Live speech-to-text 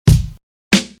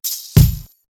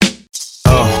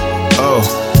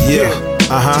Yeah,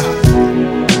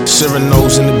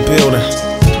 Cynergy's in the building.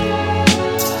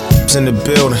 It's in the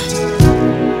building.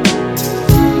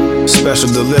 Special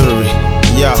delivery,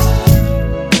 yeah.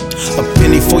 A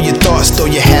penny for your thoughts, throw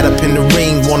your hat up in the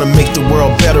ring. Wanna make the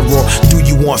world better, or do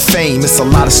you want fame? It's a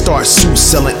lot of star suits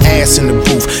selling ass in the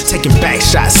booth, taking back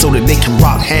shots so that they can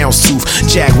rock houndstooth.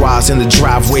 Jaguars in the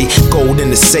driveway, gold in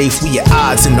the safe. We at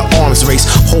odds in the arms race,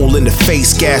 hole in the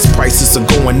face. Gas prices are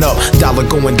going up, dollar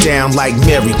going down like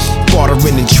Mary.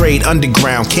 Bartering and trade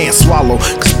underground, can't swallow,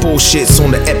 cause bullshit's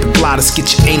on the epiglottis. Get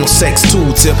your anal sex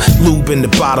tool tip, lube in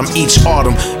the bottom each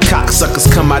autumn. Cocksuckers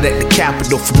come out at the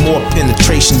Capitol for more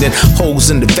penetration than holes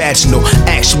in the vaginal.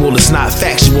 Actual is not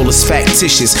factual, it's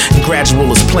factitious, and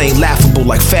gradual is plain laughable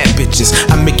like fat bitches.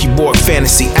 I make you bored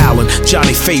Fantasy Island,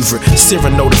 Johnny Favorite,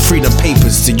 Cyrano the Freedom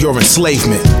Papers to your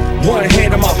enslavement. One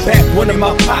hand on my back, one in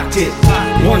my pocket.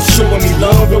 One showing me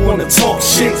love and wanna talk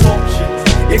shit.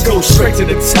 It goes straight to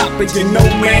the top, and you know,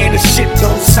 man, the shit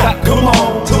don't stop. Come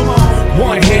on.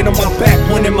 One hand on my back,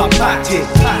 one in my pocket.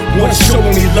 One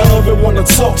showing me love and wanna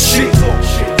talk shit.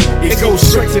 It goes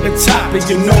straight to the top, and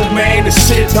you know, man, the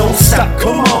shit don't stop.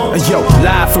 Come on. Yo,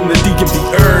 live from the DMV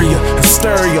area,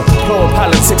 hysteria, poor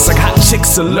politics like hot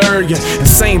chicks allure ya.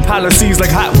 Insane policies like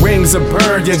hot wings will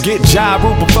burn ya. Get job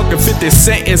root, but fucking 50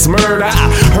 Cent is murder. I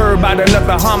heard about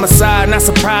another homicide, not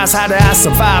surprised how did I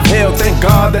survive. Hell, thank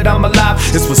God that I'm alive.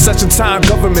 It's for such a time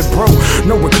government broke.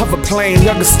 No recover plan,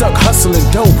 younger stuck hustling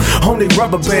dope. Only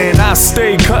rubber band, I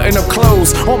stay cutting up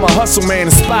clothes. On my hustle, man,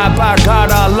 inspired by God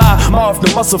Allah. I'm off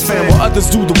the muscle fan, while others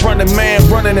do the running, man,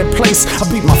 running in place. I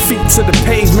beat my feet to the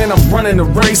pavement, I'm running a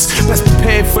race. Best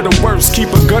prepared for the worst, keep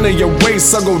a gun in your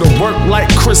waist. I go to work like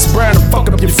Chris Brown and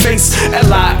fuck up your face.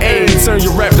 LIA, turn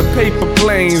your rap to paper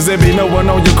planes. There be no one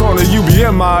on your corner, you be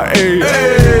MIA.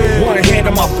 Hey. One hand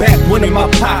on my back, one in my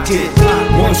pocket.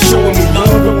 One showing me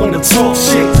love and wanna talk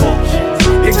shit.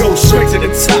 It goes straight to the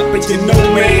top, and you know,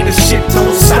 man, the